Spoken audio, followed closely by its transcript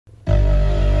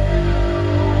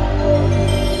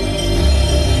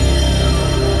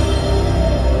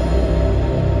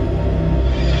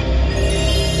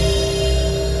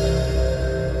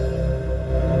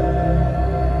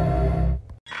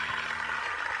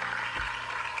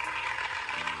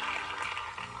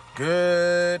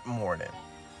Good morning,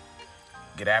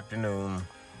 good afternoon,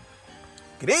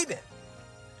 good evening,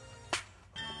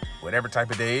 whatever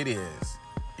type of day it is.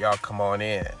 Y'all come on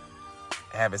in,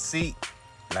 have a seat,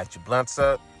 light your blunts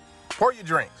up, pour your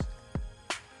drinks,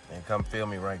 and come feel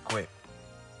me right quick.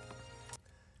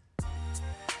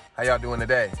 How y'all doing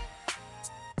today?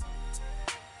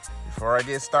 Before I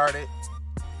get started,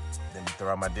 let me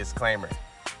throw out my disclaimer.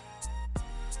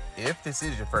 If this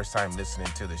is your first time listening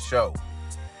to the show,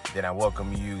 then I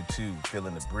welcome you to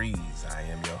Feeling the Breeze. I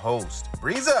am your host,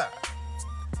 Breeza.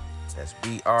 That's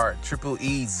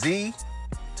B-R-E-E-Z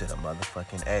to the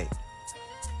motherfucking A.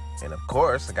 And of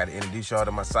course, I got to introduce y'all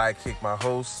to my sidekick, my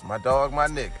host, my dog, my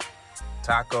nigga,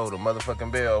 Taco, the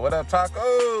motherfucking Bell. What up,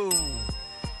 Taco?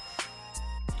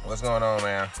 What's going on,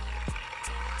 man?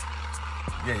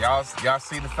 Yeah, y'all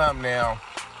see the thumbnail.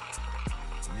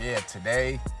 Yeah,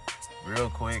 today, real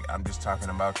quick, I'm just talking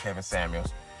about Kevin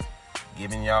Samuels.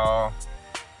 Giving y'all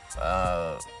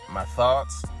my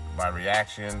thoughts, my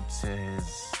reaction to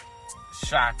his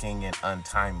shocking and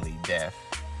untimely death.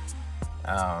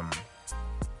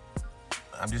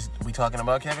 We talking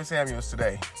about Kevin Samuels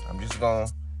today. I'm just gonna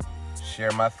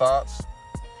share my thoughts,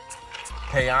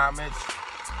 pay homage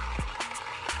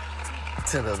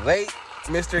to the late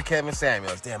Mr. Kevin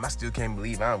Samuels. Damn, I still can't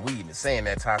believe we even saying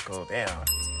that, Taco. Damn,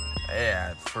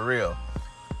 yeah, for real.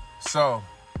 So,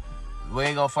 we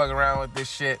ain't gonna fuck around with this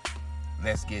shit.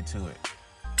 Let's get to it.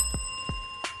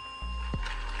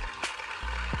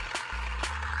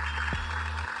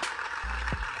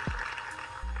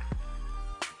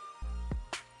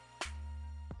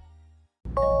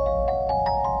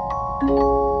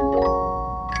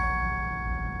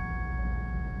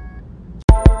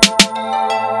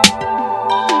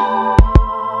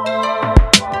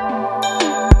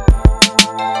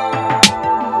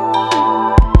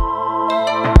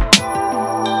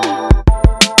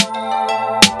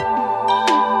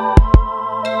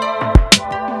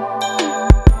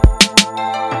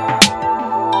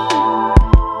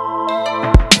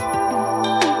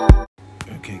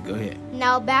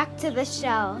 Now back to the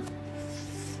show.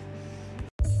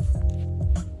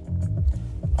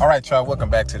 All right, y'all, welcome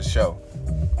back to the show.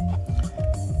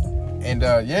 And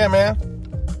yeah, man,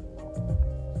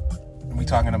 we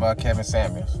talking about Kevin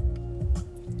Samuels.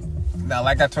 Now,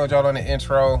 like I told y'all on the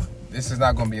intro, this is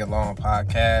not going to be a long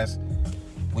podcast.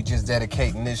 We just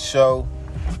dedicating this show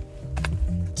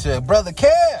to Brother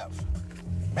Kev.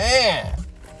 Man,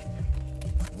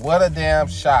 what a damn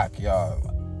shock, y'all.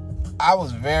 I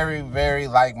was very, very,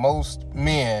 like most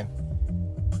men,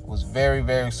 was very,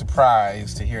 very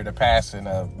surprised to hear the passing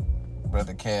of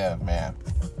Brother Kev, man.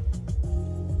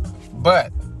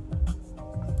 But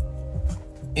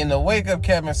in the wake of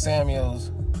Kevin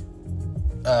Samuels'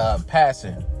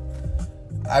 passing,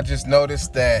 I just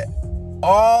noticed that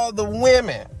all the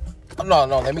women, no,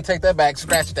 let me take that back,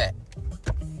 scratch that.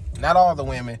 Not all the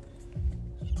women,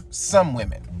 some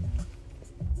women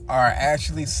are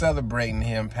actually celebrating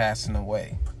him passing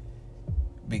away,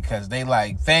 because they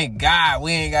like, thank God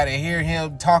we ain't got to hear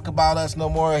him talk about us no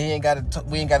more. We ain't got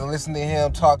to listen to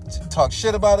him talk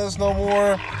shit about us no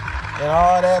more and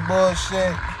all that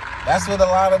bullshit. That's what a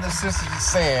lot of the sisters are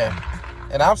saying.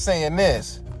 And I'm saying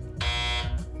this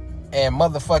and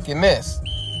motherfucking this.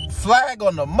 Flag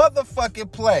on the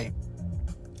motherfucking play.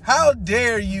 How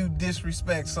dare you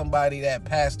disrespect somebody that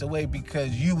passed away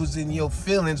because you was in your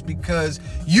feelings because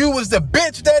you was the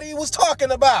bitch that he was talking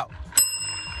about?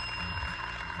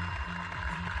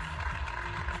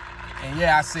 And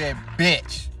yeah, I said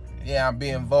bitch. Yeah, I'm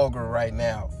being vulgar right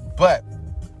now. But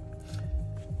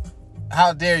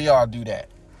how dare y'all do that?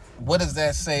 What does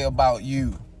that say about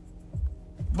you?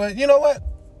 But you know what?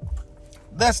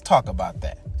 Let's talk about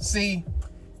that. See,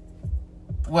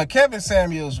 what Kevin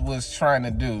Samuels was trying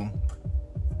to do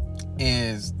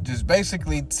is just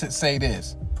basically to say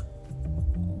this.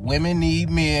 Women need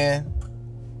men.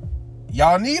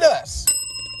 Y'all need us.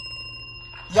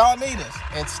 Y'all need us.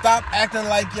 And stop acting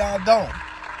like y'all don't.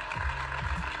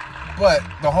 But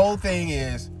the whole thing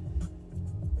is,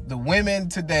 the women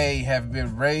today have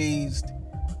been raised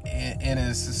in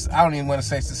a, I don't even want to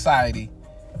say society.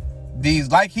 These,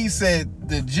 like he said,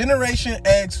 the Generation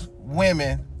X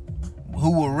women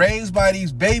who were raised by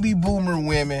these baby boomer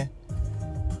women,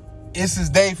 it's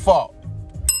their fault.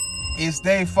 It's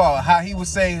their fault. How he was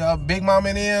saying, Big Mama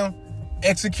and them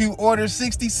execute Order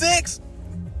 66.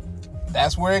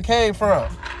 That's where it came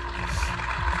from.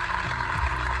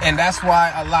 And that's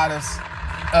why a lot of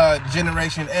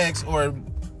Generation X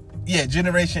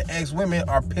Generation X women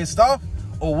are pissed off,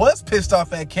 or was pissed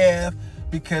off at Kev,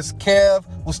 because Kev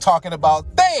was talking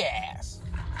about their ass.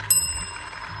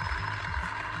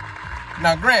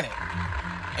 Now, granted,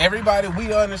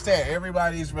 we understand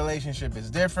everybody's relationship is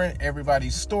different.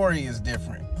 Everybody's story is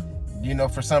different. You know,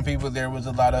 for some people, there was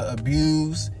a lot of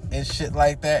abuse and shit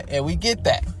like that. And we get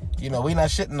that. You know, we not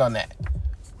shitting on that.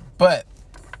 But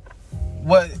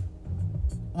what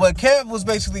Kev was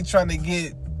basically trying to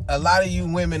get a lot of you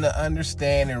women to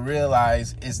understand and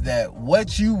realize is that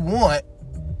what you want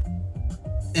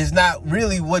is not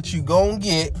really what you gonna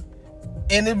get.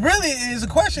 And it really is, the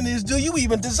question is, do you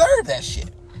even deserve that shit?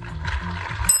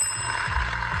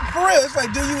 For real, it's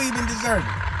like, do you even deserve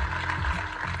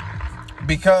it?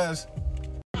 Because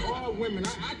all women,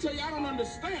 I tell you, I don't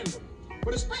understand them.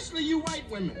 But especially you white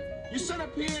women. You sit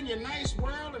up here in your nice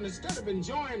world, and instead of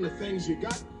enjoying the things you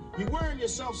got, you wearing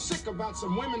yourself sick about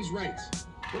some women's rights.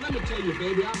 Well, let me tell you,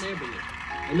 baby, I'm Ebony.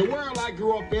 In the world I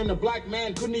grew up in, the black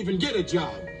man couldn't even get a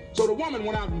job. So the woman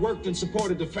went out and worked and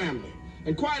supported the family.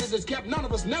 And quiet as it's kept, none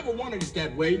of us never wanted it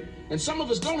that way. And some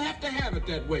of us don't have to have it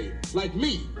that way, like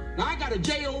me. Now, I got a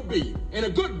job, and a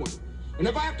good one. And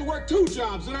if I have to work 2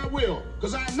 jobs, then I will.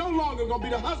 Because I am no longer going to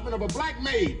be the husband of a black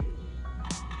maid.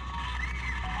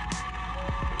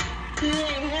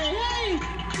 Hey,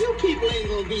 you people ain't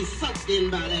gonna be sucked in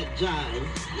by that jive.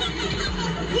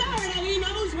 He already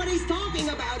knows what he's talking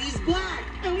about. He's black.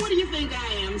 And what do you think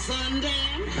I am,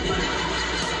 Sundan?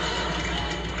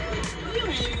 You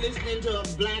ain't listening to a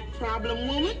black problem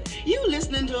woman. You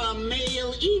listening to a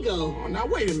male ego. Oh, now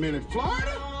wait a minute,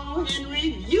 Florida. Oh,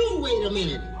 Henry, you wait a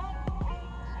minute.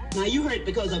 Now you hurt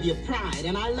because of your pride,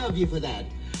 and I love you for that.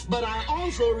 But I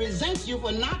also resent you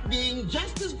for not being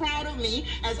just as proud of me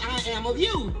as I am of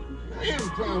you. I am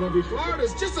proud of you, Florida.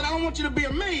 It's just that I don't want you to be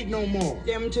a maid no more.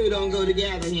 Them two don't go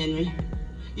together, Henry.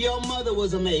 Your mother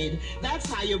was a maid. That's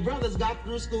how your brothers got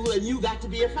through school and you got to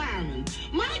be a fireman.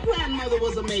 My grandmother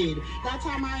was a maid. That's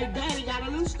how my daddy got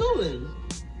a little schooling.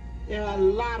 There are a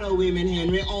lot of women,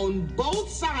 Henry, on both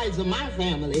sides of my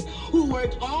family who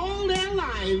worked all their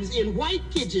lives in white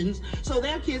kitchens so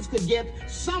their kids could get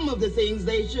some of the things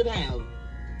they should have.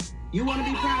 You want to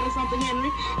be proud of something,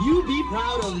 Henry? You be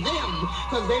proud of them,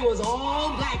 because they was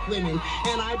all black women.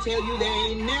 And I tell you, there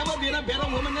ain't never been a better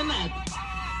woman than that.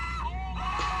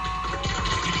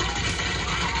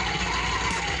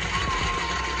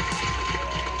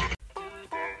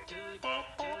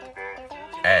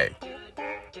 hey,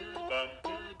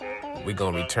 we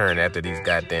gonna return after these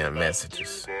goddamn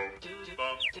messages.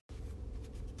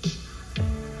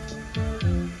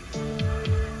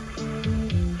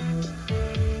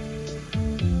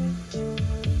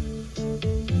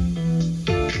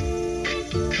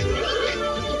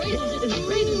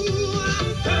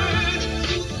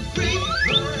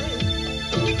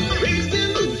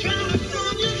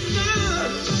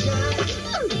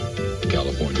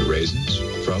 California raisins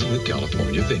from the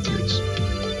California vineyards.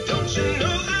 Don't you know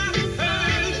I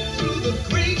heard through the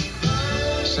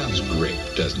grapevine? Sounds great,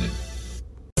 doesn't it?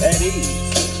 At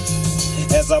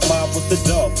ease, as I mob with the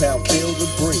dog pound, feel the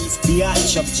breeze.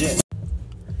 Biatch, I'm Jen.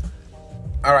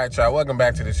 All right, y'all. Welcome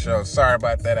back to the show. Sorry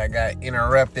about that. I got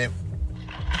interrupted.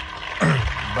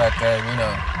 But, you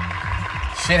know,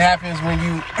 shit happens when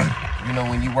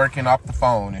when you working off the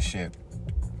phone and shit.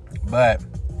 But,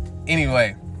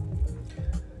 anyway,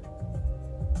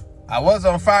 I was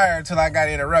on fire until I got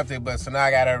interrupted, but so now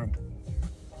I gotta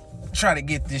try to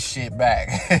get this shit back.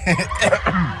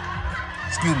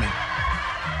 Excuse me.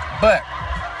 But,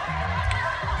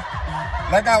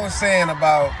 like I was saying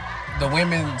about the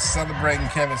women celebrating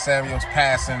Kevin Samuels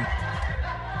passing,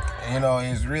 you know,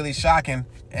 is really shocking.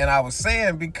 And I was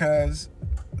saying because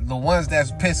the ones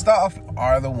that's pissed off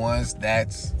are the ones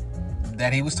that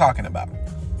he was talking about.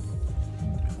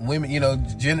 Women, you know,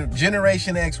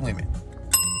 Generation X women.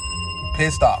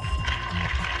 Pissed off.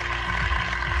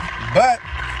 But,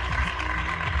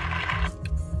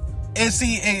 and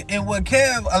see, and what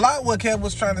Kev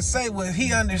was trying to say was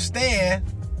he understand,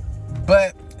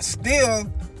 but still,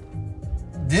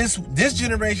 this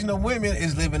generation of women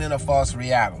is living in a false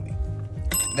reality.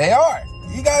 They are.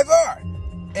 You guys are.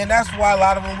 And that's why a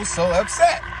lot of them was so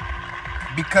upset.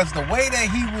 Because the way that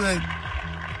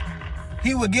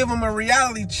he would give them a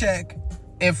reality check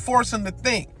and force them to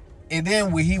think. And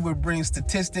then when he would bring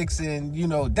statistics and, you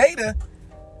know, data,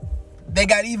 they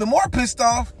got even more pissed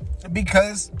off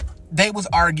because they was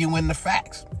arguing the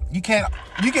facts. You can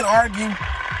argue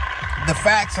the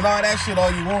facts and all that shit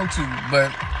all you want to,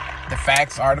 but the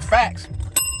facts are the facts.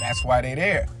 That's why they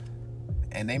there.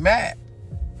 And they mad.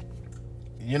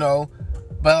 You know,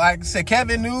 but like I said,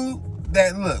 Kevin knew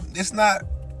that, look, it's not,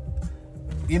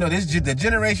 you know, the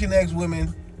Generation X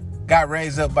women got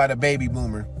raised up by the baby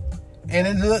boomer. And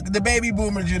then look, the baby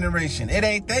boomer generation, it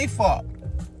ain't their fault.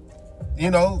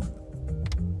 You know,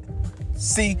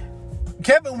 See,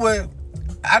 Kevin would,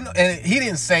 I know, and he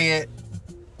didn't say it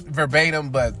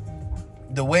verbatim, but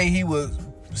the way he would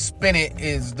spin it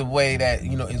is the way that,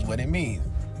 you know, is what it means.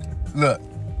 Look,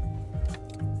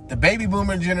 the baby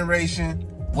boomer generation,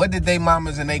 what did they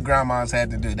mamas and they grandmas had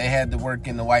to do? They had to work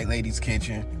in the white lady's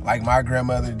kitchen, like my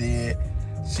grandmother did.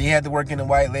 She had to work in the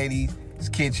white lady's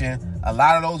kitchen. A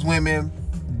lot of those women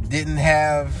didn't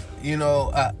have, you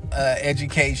know,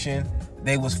 education.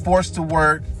 They was forced to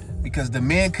work because the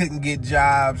men couldn't get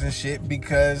jobs and shit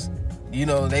because, you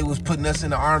know, they was putting us in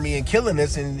the army and killing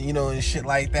us and, you know, and shit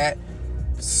like that.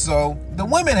 So the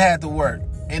women had to work.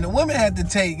 And the women had to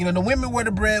take, you know, the women were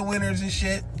the breadwinners and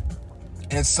shit.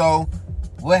 And so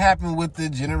what happened with the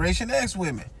Generation X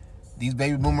women? These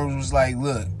baby boomers was like,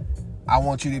 look, I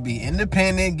want you to be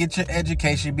independent, get your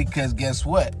education, because guess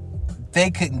what?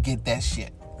 They couldn't get that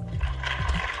shit.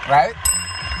 Right?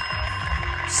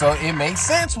 So it makes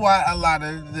sense why a lot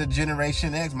of the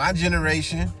Generation X, my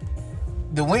generation,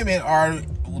 the women are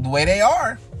the way they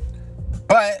are.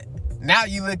 But now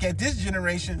you look at this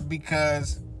generation,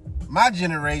 because my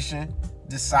generation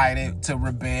decided to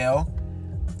rebel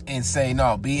and say,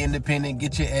 no, be independent,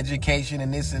 get your education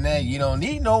and this and that. You don't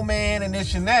need no man and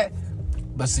this and that.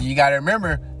 But see, you got to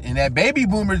remember, in that baby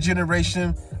boomer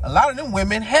generation, a lot of them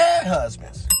women had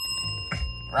husbands.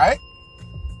 Right?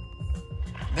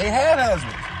 They had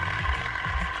husbands.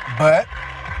 But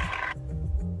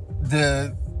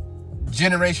the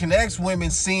Generation X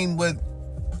women seen what,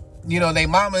 you know, they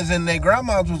mamas and their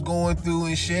grandmas was going through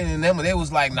and shit, and then they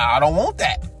was like, nah, I don't want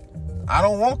that. I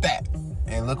don't want that.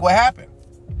 And look what happened.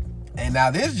 And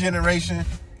now this generation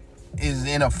is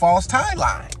in a false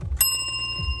timeline.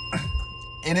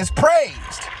 And it's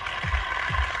praised.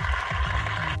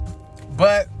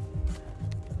 But,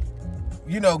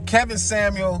 you know, Kevin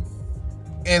Samuel,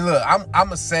 and look, I'm going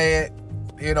to say it,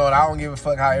 you know, and I don't give a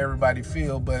fuck how everybody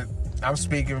feel, but I'm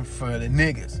speaking for the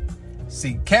niggas.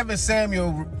 See, Kevin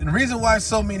Samuel, the reason why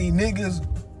so many niggas,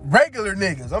 regular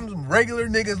niggas, I'm some regular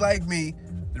niggas like me,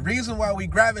 the reason why we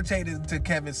gravitated to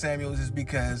Kevin Samuels is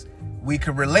because we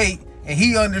could relate, and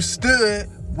he understood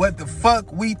what the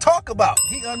fuck we talk about.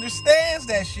 He understands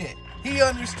that shit. He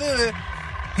understood.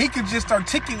 He could just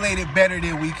articulate it better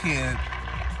than we can.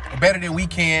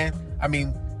 I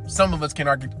mean, some of us can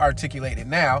articulate it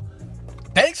now.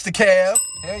 Thanks to Kev.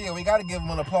 Hell yeah, we gotta give him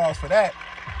an applause for that.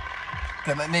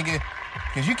 Cause that nigga,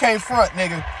 cause you can't front,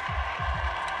 nigga.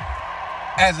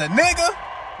 As a nigga,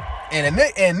 and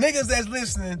niggas that's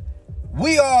listening,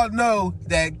 we all know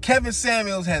that Kevin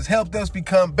Samuels has helped us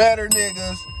become better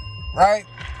niggas, right?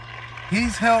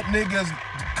 He's helped niggas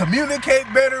communicate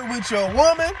better with your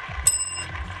woman.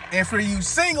 And for you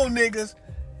single niggas,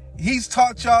 he's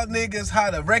taught y'all niggas how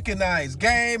to recognize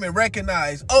game and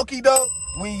recognize okie doke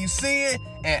when you see it,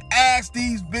 and ask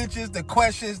these bitches the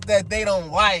questions that they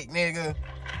don't like, nigga.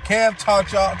 Kev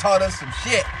taught us some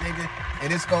shit, nigga,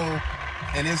 and it's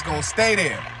gonna stay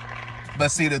there.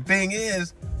 But see, the thing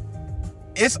is,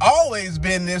 it's always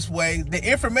been this way. The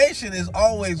information has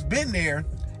always been there.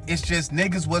 It's just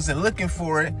niggas wasn't looking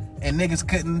for it, and niggas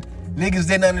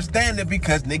didn't understand it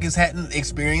because niggas hadn't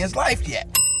experienced life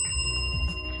yet.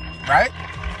 Right?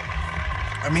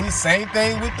 I mean, the same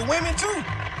thing with the women too.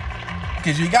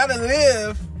 Because you gotta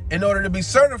live in order to be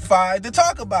certified to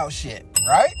talk about shit,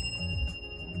 right?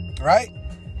 Right?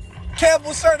 Kev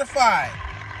was certified.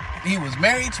 He was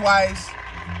married twice,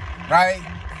 right?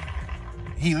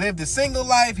 He lived a single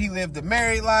life. He lived a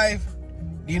married life.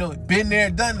 You know, been there,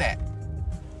 done that.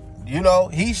 You know,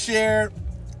 he shared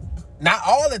not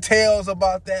all the tales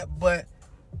about that, but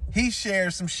he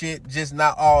shared some shit, just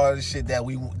not all the shit that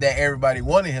everybody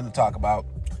wanted him to talk about.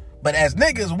 But as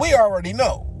niggas, we already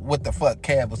know what the fuck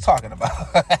Kev was talking about.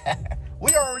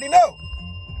 We already know.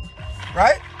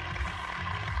 Right?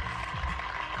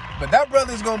 But that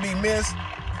brother's gonna be missed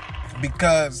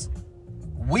because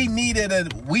we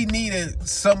needed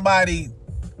somebody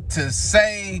to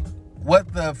say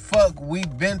what the fuck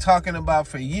we've been talking about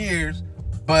for years,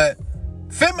 but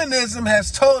feminism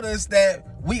has told us that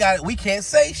we can't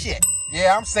say shit.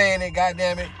 Yeah, I'm saying it,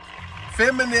 goddammit.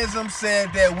 Feminism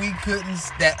said that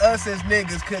us as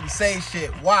niggas couldn't say shit.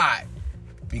 Why?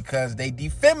 Because they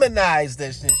defeminized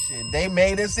us and shit. They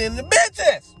made us into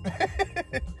bitches.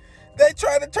 They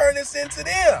tried to turn us into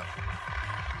them.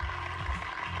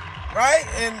 Right?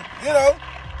 And, you know,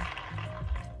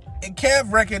 and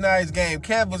Kev recognized game.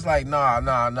 Kev was like, nah,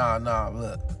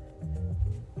 look.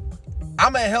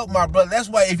 I'm going to help my brother. That's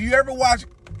why if you ever watch,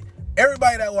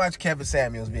 everybody that watch Kevin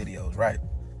Samuels videos, right?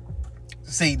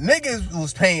 See, niggas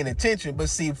was paying attention, but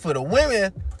see, for the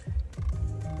women,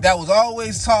 that was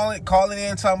always calling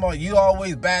in, talking about you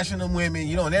always bashing them women.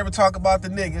 You don't ever talk about the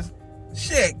niggas.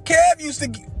 Shit,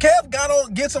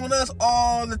 Kev gets on us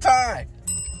all the time.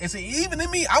 And see, even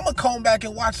in me, I'm gonna come back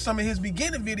and watch some of his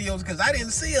beginning videos because I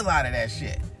didn't see a lot of that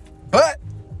shit. But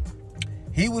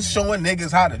he was showing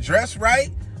niggas how to dress right,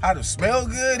 how to smell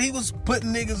good. He was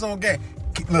putting niggas on game.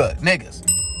 Look, niggas.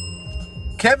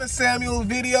 Kevin Samuels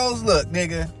videos, look,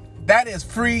 nigga, that is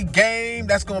free game.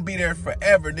 That's gonna be there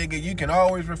forever, nigga. You can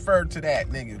always refer to that,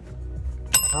 nigga.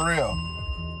 For real.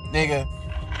 Nigga.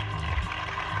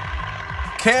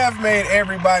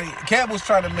 Kev was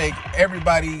trying to make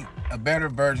everybody a better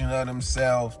version of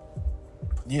themselves.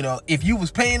 You know, if you was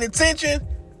paying attention,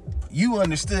 you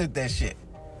understood that shit.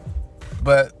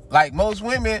 But like most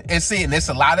women, and there's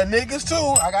a lot of niggas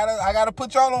too. I gotta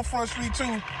put y'all on Front Street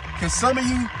too, cause some of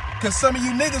you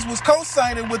niggas was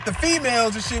co-signing with the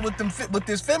females and shit, with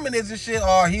this feminism shit.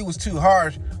 Oh, he was too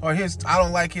harsh, or I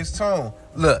don't like his tone.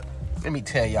 Look, let me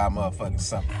tell y'all motherfuckers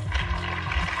something.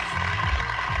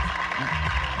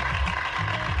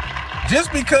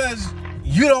 Just because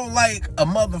you don't like a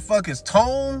motherfucker's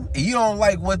tone and you don't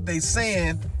like what they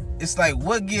saying, it's like,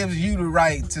 what gives you the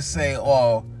right to say,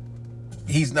 oh,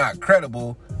 he's not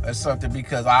credible or something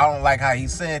because I don't like how he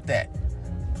said that?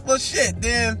 Well, shit,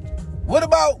 then what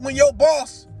about when your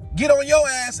boss get on your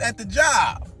ass at the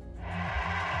job?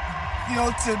 You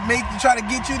know, to try to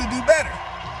get you to do better.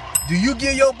 Do you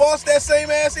give your boss that same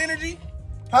ass energy?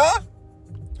 Huh?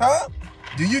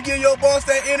 Do you give your boss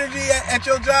that energy at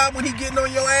your job when he getting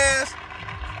on your ass?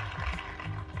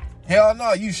 Hell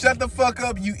no. You shut the fuck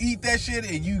up, you eat that shit,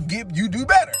 and you do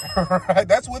better. Right?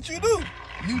 That's what you do.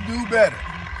 You do better.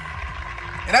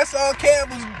 And that's all Kev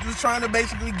was trying to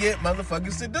basically get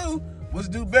motherfuckers to do, was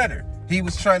do better. He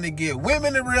was trying to get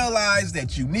women to realize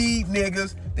that you need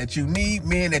niggas, that you need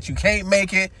men, that you can't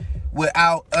make it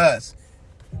without us.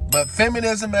 But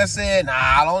feminism has said,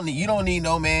 nah, you don't need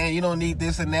no man, you don't need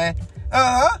this and that.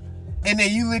 And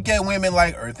then you look at women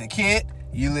like Eartha Kitt,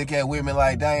 you look at women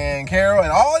like Diane Carroll,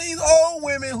 and all these old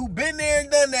women who been there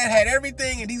and done that, had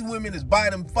everything, and these women is by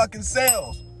them fucking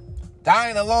selves.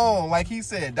 Dying alone, like he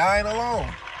said, dying alone.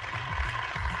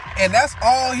 And that's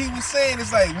all he was saying.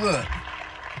 It's like, look,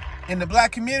 in the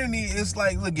black community, it's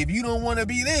like, look, if you don't want to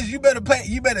be this, you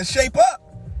better shape up.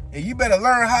 And you better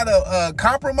learn how to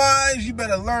compromise. You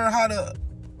better learn how to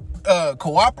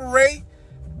cooperate,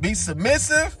 be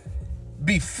submissive,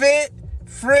 be fit,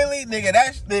 friendly. Nigga,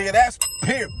 that's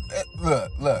period.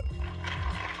 Look.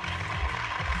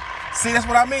 See, that's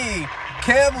what I mean.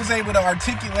 Kev was able to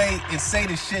articulate and say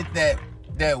the shit that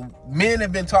men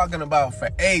have been talking about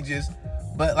for ages.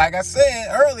 But like I said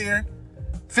earlier,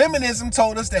 feminism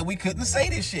told us that we couldn't say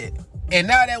this shit. And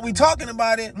now that we talking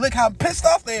about it, look how pissed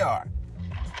off they are.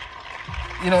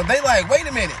 You know, they like, wait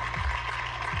a minute.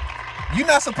 You're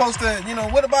not supposed to,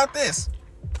 what about this?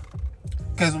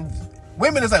 Because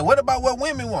women is like, what about what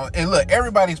women want? And look,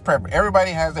 everybody's preference.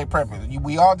 Everybody has their preference.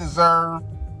 We all deserve,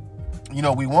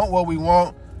 we want what we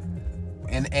want.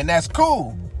 And that's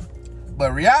cool.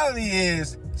 But reality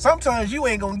is, sometimes you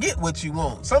ain't gonna get what you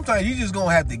want. Sometimes you just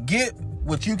gonna have to get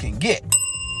what you can get.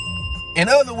 In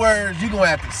other words, you're gonna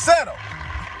have to settle.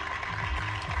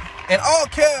 And all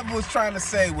Kev was trying to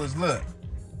say was, look,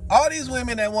 all these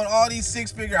women that want all these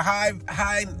six-figure high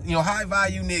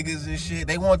value niggas and shit,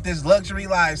 they want this luxury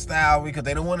lifestyle because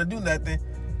they don't want to do nothing.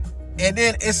 And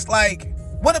then it's like,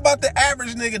 what about the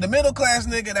average nigga, the middle class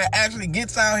nigga that actually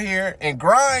gets out here and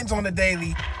grinds on a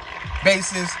daily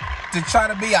basis to try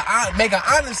to make an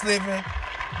honest living?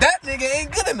 That nigga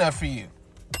ain't good enough for you.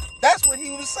 That's what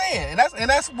he was saying, and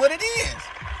that's what it is.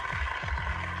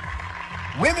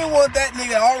 Women want that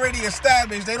nigga already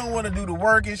established. They don't want to do the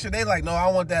work and shit. They like, no,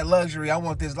 I want that luxury. I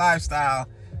want this lifestyle,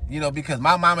 because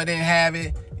my mama didn't have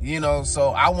it, so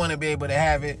I want to be able to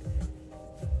have it.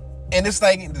 And it's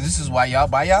like, this is why y'all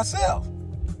by yourself.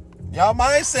 Y'all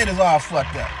mindset is all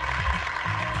fucked up.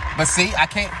 But see,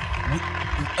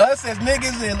 us as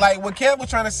niggas, and like what Kev was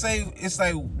trying to say, it's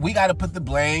like, we got to put the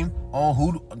blame on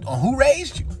who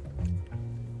raised you.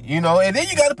 And then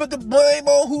you got to put the blame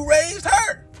on who raised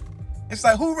her. It's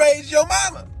like, who raised your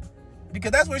mama?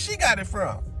 Because that's where she got it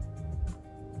from.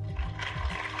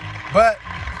 But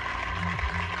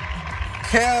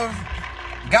Kev,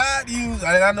 God used,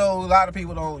 and I know a lot of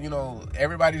people don't,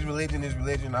 everybody's religion is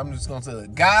religion. I'm just going to say,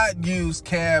 God used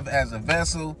Kev as a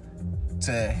vessel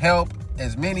to help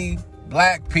as many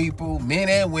black people, men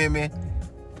and women,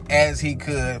 as he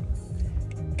could.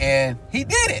 And he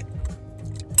did it.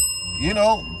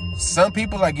 Some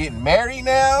people are getting married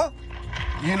now.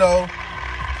 He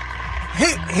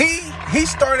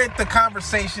started the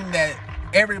conversation that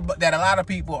a lot of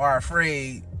people are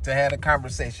afraid to have a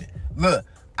conversation. Look,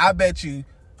 I bet you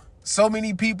so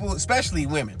many people, especially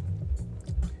women,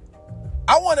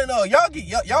 I want to know, y'all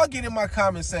get in my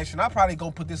comment section. I'm probably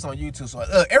going to put this on YouTube. So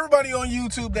everybody on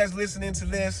YouTube that's listening to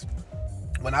this,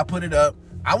 when I put it up,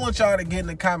 I want y'all to get in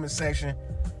the comment section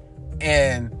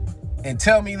and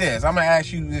tell me this. I'm going to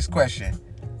ask you this question.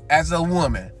 As a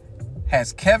woman,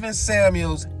 has Kevin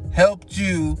Samuels helped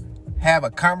you have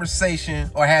a conversation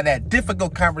or have that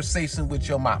difficult conversation with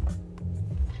your mama?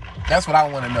 That's what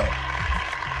I want to know.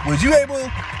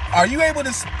 Are you able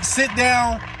to sit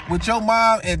down with your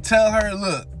mom and tell her,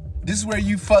 look, this is where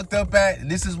you fucked up at,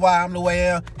 and this is why I'm the way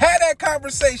I am? Have that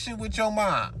conversation with your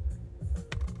mom.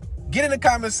 Get in the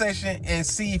comment section and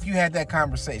see if you had that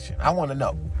conversation. I want to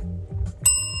know.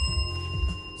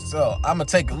 So I'm going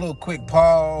to take a little quick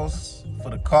pause for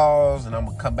the calls, and I'm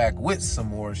going to come back with some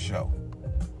more show.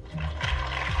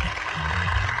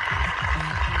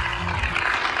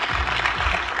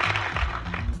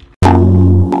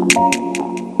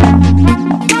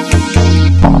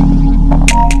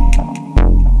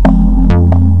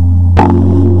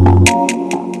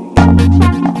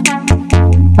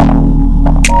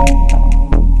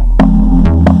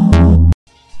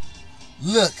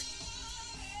 Look,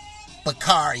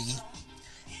 Bakari,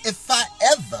 if I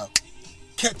ever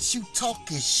catch you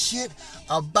talking shit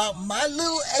about my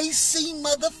little AC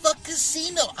motherfucking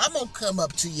Cino, I'm gonna come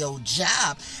up to your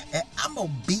job and I'm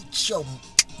gonna beat your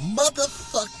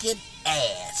motherfucking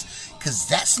ass. Cause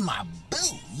that's my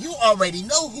boo. You already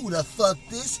know who the fuck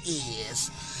this is.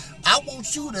 I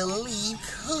want you to leave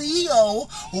Cleo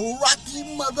Rocky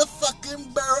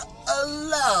motherfucking Burr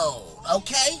alone.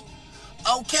 Okay?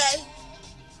 Okay?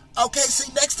 Okay, see,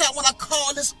 next time when I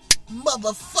call this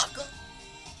motherfucker,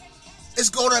 it's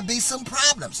gonna be some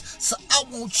problems. So I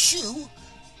want you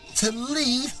to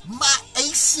leave my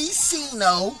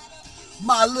ACCino,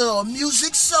 my little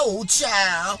music soul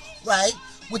child, right,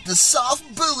 with the soft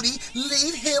booty,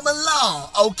 leave him alone,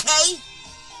 okay?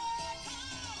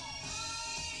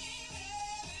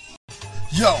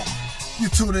 Yo, you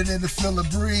tuning in to Feel the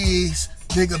Breeze.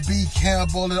 Nigga B.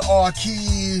 Campbell and R.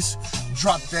 Keys.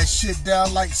 Drop that shit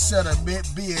down like sediment.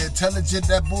 Be intelligent,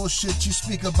 that bullshit you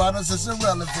speak about us is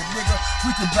irrelevant, nigga.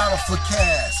 We can battle for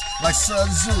cash like Sun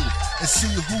Tzu and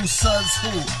see who sons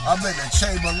who. I'm in the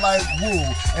chamber like Wu,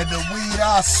 and the weed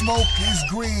I smoke is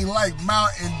green like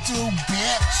Mountain Dew,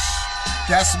 bitch.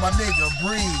 That's my nigga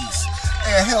Breeze.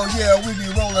 And hell yeah, we be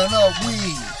rolling up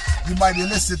weed. You might be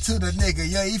listening to the nigga,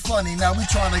 yeah, he funny. Now we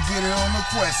trying to get it on the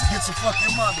quest, get some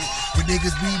fucking money. When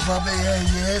niggas be bumping,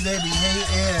 yeah, they be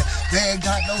hating. They ain't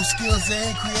got no skills, they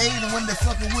ain't creating. When they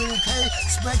fucking with it, pay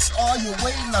specs all you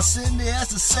waiting. I send their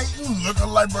ass to Satan, looking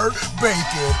like Burt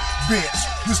Bacon. Bitch,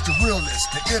 this the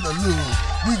realest, the interlude.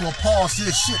 We gon' pause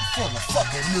this shit for the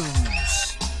fucking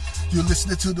news. You're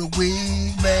listening to the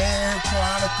Wingman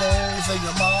Chronicles, and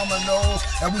your mama knows,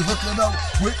 and we hooking up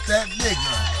with that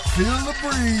nigga. Feel the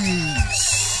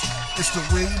breeze. It's the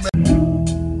Wingman.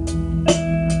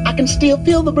 I can still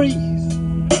feel the breeze.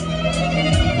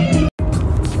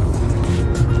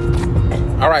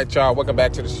 All right, y'all. Welcome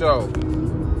back to the show.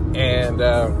 And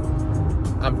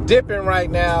I'm dipping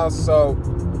right now, so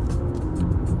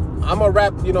I'm gonna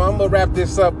wrap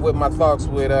this up with my thoughts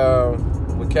with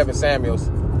Kevin Samuels.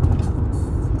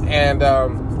 And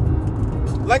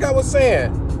like I was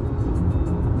saying,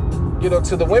 you know,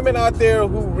 to the women out there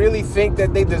who really think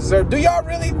that they deserve, do y'all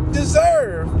really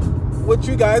deserve what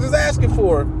you guys is asking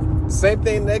for? Same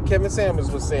thing that Kevin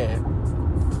Samuels was saying.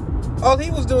 All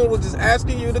he was doing was just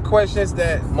asking you the questions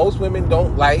that most women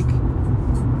don't like.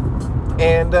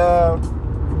 And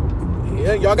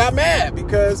yeah, y'all got mad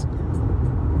because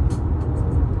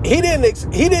he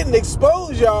didn't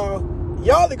expose y'all.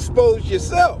 Y'all exposed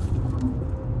yourself.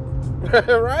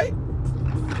 Right?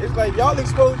 It's like y'all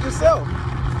exposed yourself.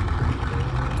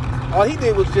 All he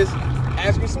did was just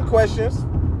ask you some questions,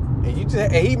 and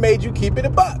he made you keep it a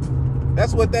buck.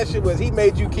 That's what that shit was. He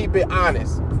made you keep it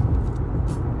honest.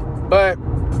 But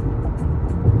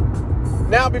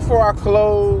now, before I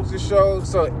close the show,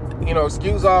 so you know,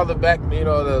 excuse all the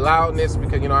the loudness,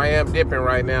 because I am dipping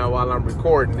right now while I'm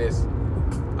recording this.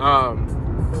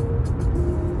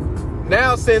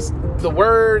 Now, since the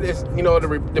word is,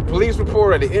 the police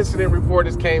report or the incident report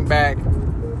just came back,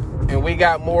 and we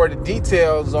got more of the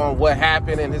details on what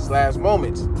happened in his last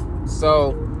moments.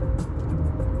 So,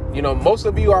 most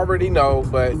of you already know,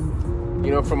 but,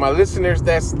 for my listeners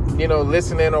that's,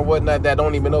 listening or whatnot, that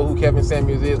don't even know who Kevin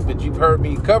Samuels is, but you've heard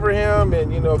me cover him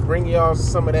and, bring y'all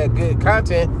some of that good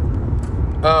content.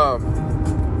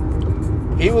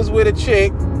 He was with a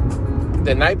chick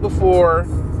the night before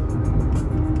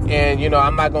And, you know,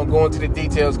 I'm not going to go into the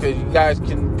details because you guys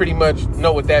can pretty much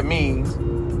know what that means.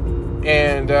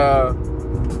 And the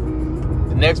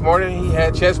next morning, he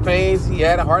had chest pains. He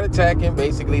had a heart attack and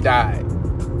basically died.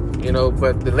 You know,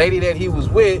 but the lady that he was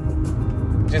with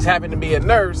just happened to be a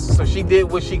nurse. So she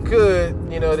did what she could,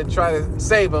 you know, to try to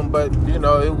save him. But, you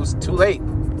know, it was too late.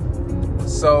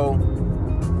 So,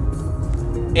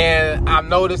 and I'm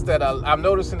noticing that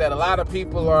a lot of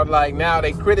people are like, now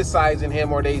they criticizing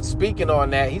him or they speaking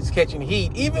on that. He's catching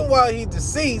heat. Even while he's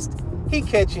deceased, he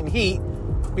catching heat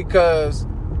because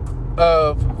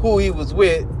of who he was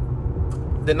with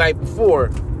the night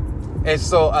before. And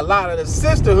so a lot of the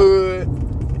sisterhood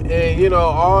and, you know,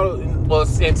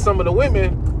 and some of the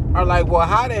women are like, well,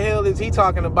 how the hell is he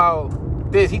talking about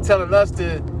this? He telling us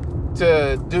to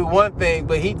do one thing,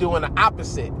 but he doing the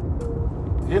opposite.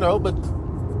 You know, but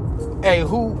hey,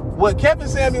 what Kevin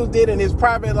Samuels did in his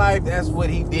private life, that's what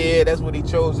he did. That's what he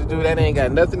chose to do. That ain't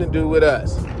got nothing to do with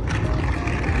us.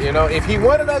 You know, if he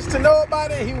wanted us to know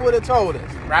about it, he would have told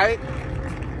us, right?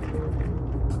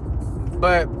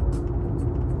 But,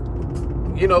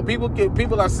 you know,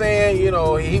 people are saying, you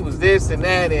know, he was this and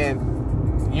that,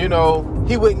 and, you know,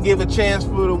 he wouldn't give a chance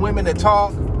for the women to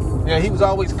talk. You know, he was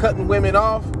always cutting women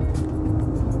off.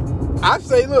 I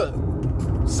say, look,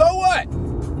 so what?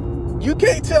 You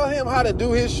can't tell him how to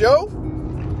do his show,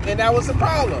 and that was the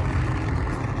problem.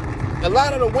 A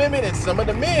lot of the women and some of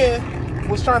the men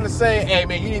was trying to say, hey,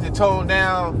 man, you need to tone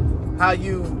down how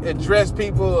you address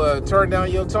people or turn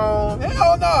down your tone.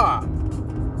 Hell nah.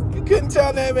 You couldn't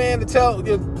tell that man you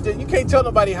can't tell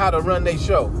nobody how to run their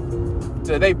show.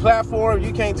 To their platform,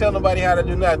 you can't tell nobody how to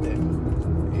do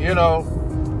nothing. You know,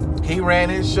 he ran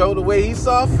his show the way he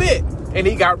saw fit, and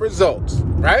he got results,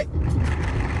 right?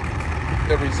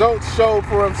 The results showed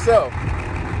for himself.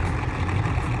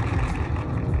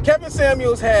 Kevin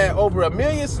Samuels had over 1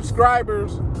 million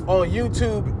subscribers on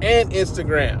YouTube and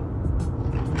Instagram.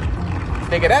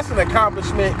 Nigga, that's an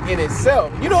accomplishment in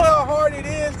itself. You know how hard it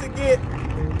is to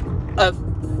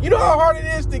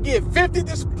get 50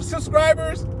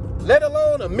 subscribers, let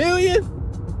alone 1 million?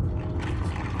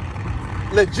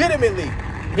 Legitimately.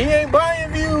 He ain't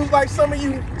buying views like some of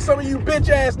you bitch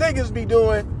ass niggas be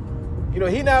doing. You know,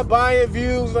 he not buying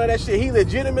views or that shit. He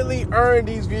legitimately earned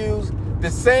these views the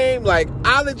same like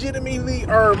I legitimately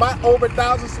earned my over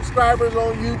 1,000 subscribers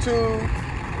on YouTube,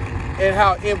 and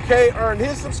how MK earned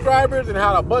his subscribers, and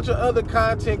how a bunch of other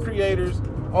content creators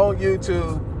on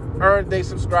YouTube earned their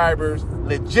subscribers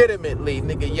legitimately.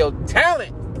 Nigga, your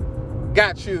talent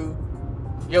got you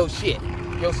your shit,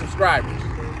 your subscribers.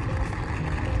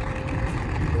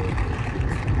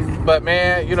 But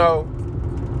man, you know,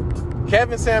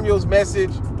 Kevin Samuels'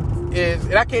 message is,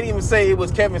 and I can't even say it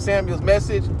was Kevin Samuels'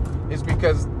 message, is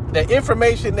because the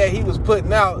information that he was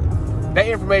putting out, that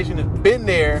information has been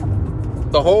there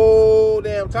the whole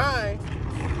damn time.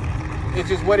 It's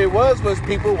just what it was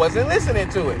people wasn't listening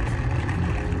to it.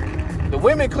 The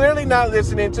women clearly not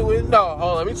listening to it. No, hold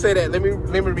on, let me say that. Let me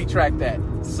retract that.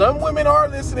 Some women are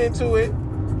listening to it.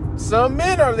 Some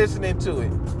men are listening to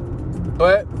it.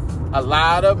 But a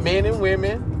lot of men and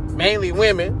women, mainly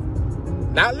women,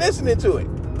 not listening to it.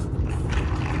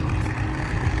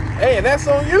 Hey, and that's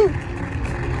on you.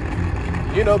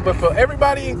 You know, but for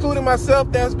everybody, including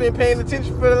myself, that's been paying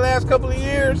attention for the last couple of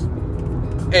years,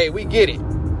 hey, we get it.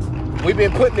 We've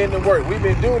been putting in the work. We've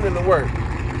been doing in the work.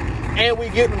 And we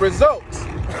getting results.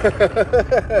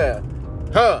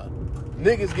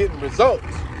 Niggas getting results.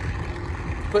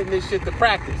 Putting this shit to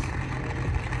practice.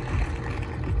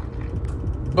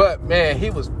 But man, he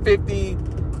was 50.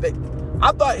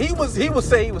 I thought he would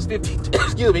say he was 50.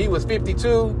 Excuse me, he was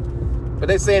 52. But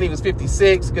they saying he was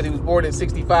 56 because he was born in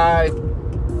 65.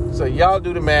 So y'all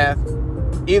do the math.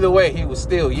 Either way, he was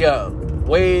still young.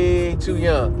 Way too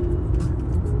young.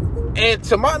 And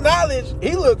to my knowledge,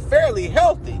 he looked fairly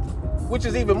healthy, which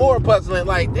is even more puzzling.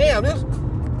 Like, damn, this,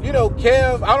 you know,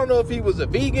 Kev, I don't know if he was a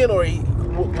vegan or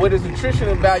what his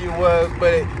nutritional value was,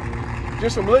 but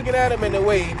just from looking at him and the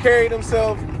way he carried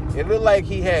himself, it looked like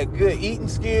he had good eating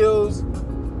skills.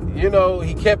 You know,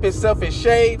 he kept himself in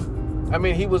shape. I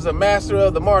mean, he was a master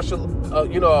of the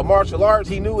martial arts.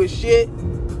 He knew his shit.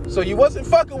 So you wasn't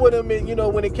fucking with him, you know,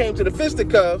 when it came to the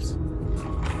fisticuffs.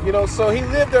 You know, so he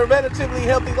lived a relatively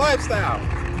healthy lifestyle.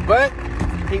 But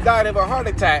he died of a heart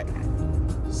attack.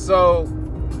 So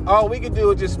all we can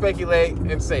do is just speculate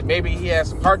and say maybe he has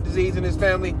some heart disease in his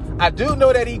family. I do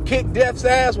know that he kicked death's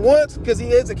ass once because he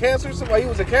was a cancer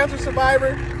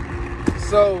survivor.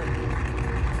 So,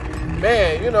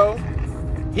 man, you know,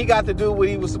 he got to do what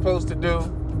he was supposed to do.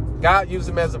 God used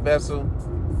him as a vessel.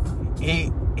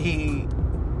 He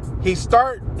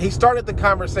started the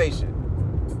conversation.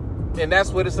 And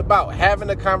that's what it's about, having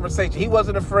a conversation. He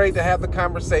wasn't afraid to have the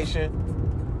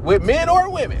conversation with men or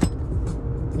women.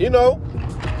 You know,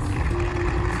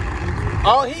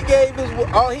 all he gave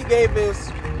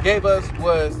us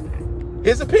was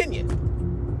his opinion.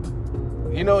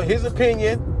 You know, his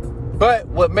opinion. But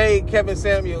what made Kevin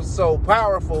Samuels so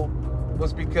powerful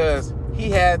was because he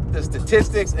had the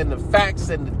statistics and the facts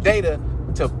and the data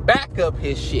to back up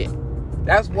his shit.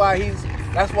 That's why he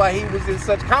was in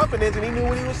such confidence and he knew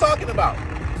what he was talking about.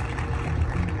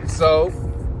 So,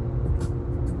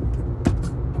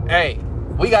 hey,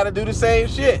 we got to do the same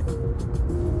shit.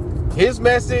 His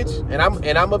message, and I'm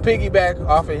a piggyback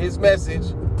off of his message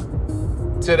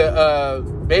to the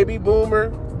baby boomer,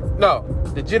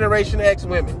 the Generation X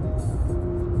women.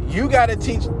 You got to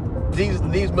teach these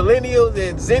millennials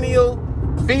and zennial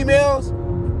females.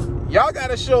 Y'all got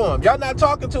to show them. Y'all not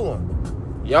talking to them.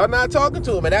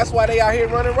 And that's why they out here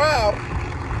running around.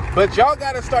 But y'all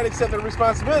got to start accepting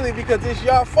responsibility because it's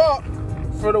y'all fault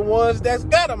for the ones that's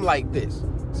got them like this.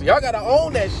 So y'all got to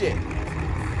own that shit.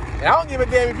 And I don't give a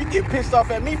damn if you get pissed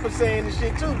off at me for saying this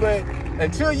shit too, but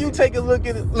until you take a look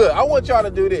at it, look, I want y'all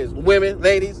to do this. Women,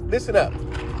 ladies, listen up.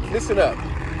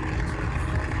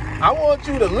 I want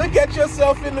you to look at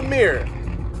yourself in the mirror.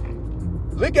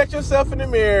 Look at yourself in the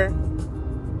mirror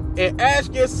and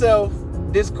ask yourself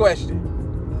this question.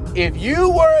 If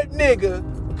you were a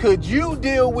nigga, could you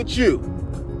deal with you?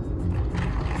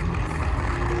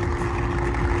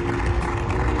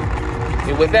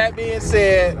 And with that being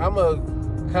said, I'm going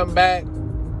to come back,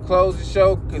 close the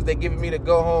show because they're giving me the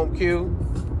go home cue.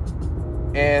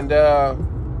 And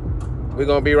we're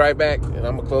going to be right back and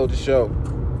I'm going to close the show.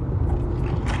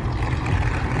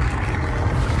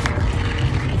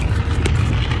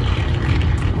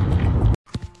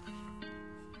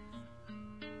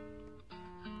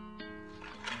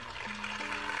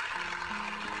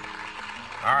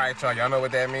 All right, y'all know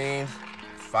what that means?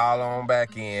 Follow on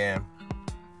back in.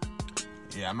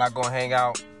 Yeah, I'm not going to hang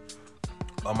out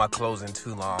on my closing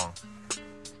too long.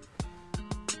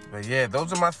 But yeah,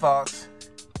 those are my thoughts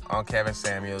on Kevin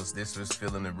Samuels. This was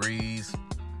Feeling the Breeze.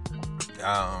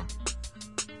 I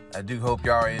do hope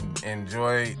y'all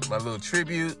enjoyed my little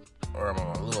tribute or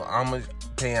my little homage,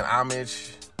 paying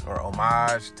homage or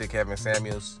homage to Kevin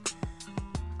Samuels.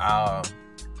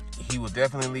 He will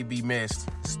definitely be missed,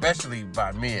 especially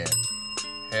by men.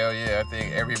 Hell yeah, I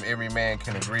think every man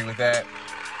can agree with that.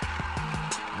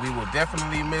 We will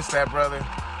definitely miss that brother.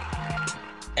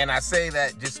 And I say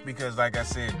that just because, like I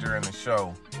said during the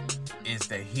show, is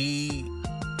that he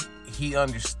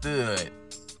understood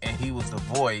and he was the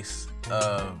voice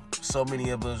of so many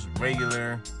of us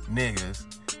regular niggas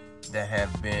that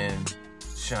have been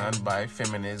shunned by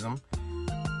feminism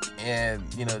and,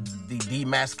 you know, the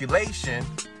demasculation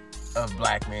of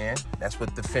black men. That's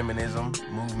what the feminism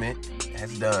movement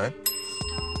has done.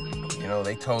 You know,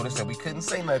 they told us that we couldn't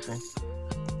say nothing.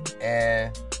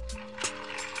 And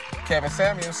Kevin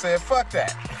Samuels said, fuck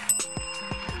that.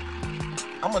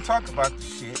 I'm going to talk about the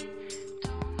shit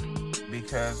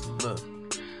because, look,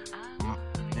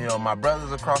 you know, my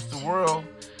brothers across the world,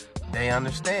 they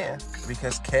understand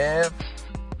because Kev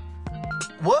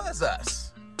was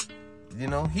us. You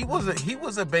know, he was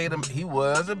a beta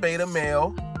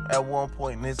male at one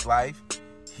point in his life.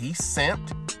 He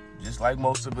simped, just like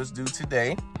most of us do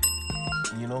today.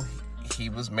 You know, he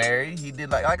was married. He did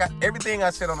like everything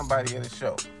I said on the body of the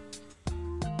show.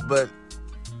 But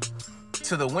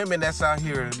to the women that's out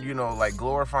here, you know, like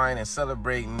glorifying and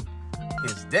celebrating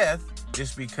his death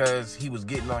just because he was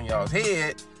getting on y'all's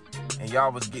head and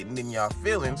y'all was getting in y'all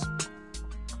feelings,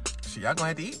 so y'all gonna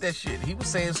have to eat that shit. He was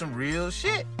saying some real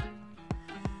shit.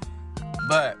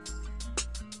 But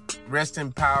rest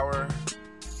in power,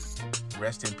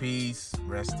 rest in peace,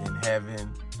 rest in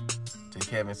heaven. To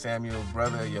Kevin Samuels,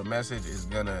 brother, your message is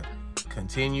gonna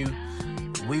continue.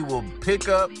 We will pick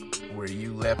up where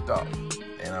you left off,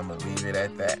 and I'm gonna leave it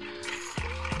at that.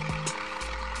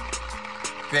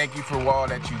 Thank you for all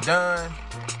that you've done.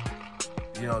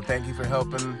 You know, thank you for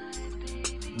helping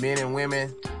men and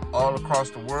women all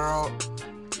across the world.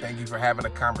 Thank you for having a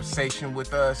conversation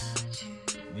with us.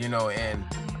 You know, and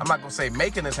I'm not gonna say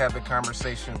making us have the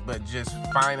conversation, but just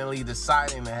finally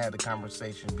deciding to have the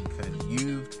conversation because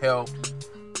you've helped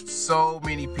so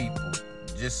many people.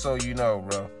 Just so you know,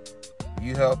 bro,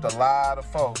 you helped a lot of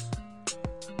folks.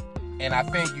 And I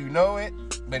think you know it,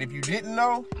 but if you didn't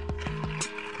know,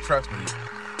 trust me,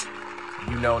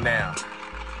 you know now.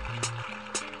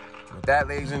 With that,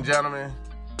 ladies and gentlemen,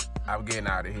 I'm getting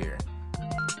out of here.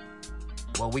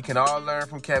 What we can all learn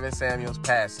from Kevin Samuels'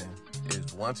 passing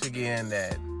is once again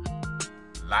that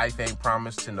life ain't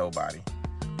promised to nobody.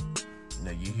 You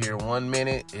know, you hear 1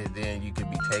 minute, and then you could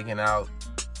be taken out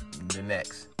the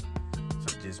next.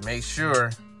 So just make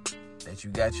sure that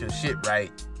you got your shit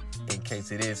right in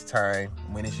case it is time.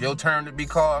 When it's your turn to be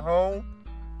called home,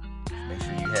 make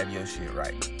sure you have your shit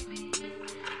right.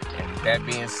 And with that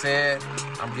being said,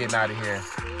 I'm getting out of here.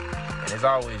 And as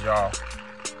always, y'all,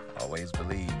 always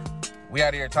believe. We out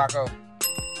of here, Taco.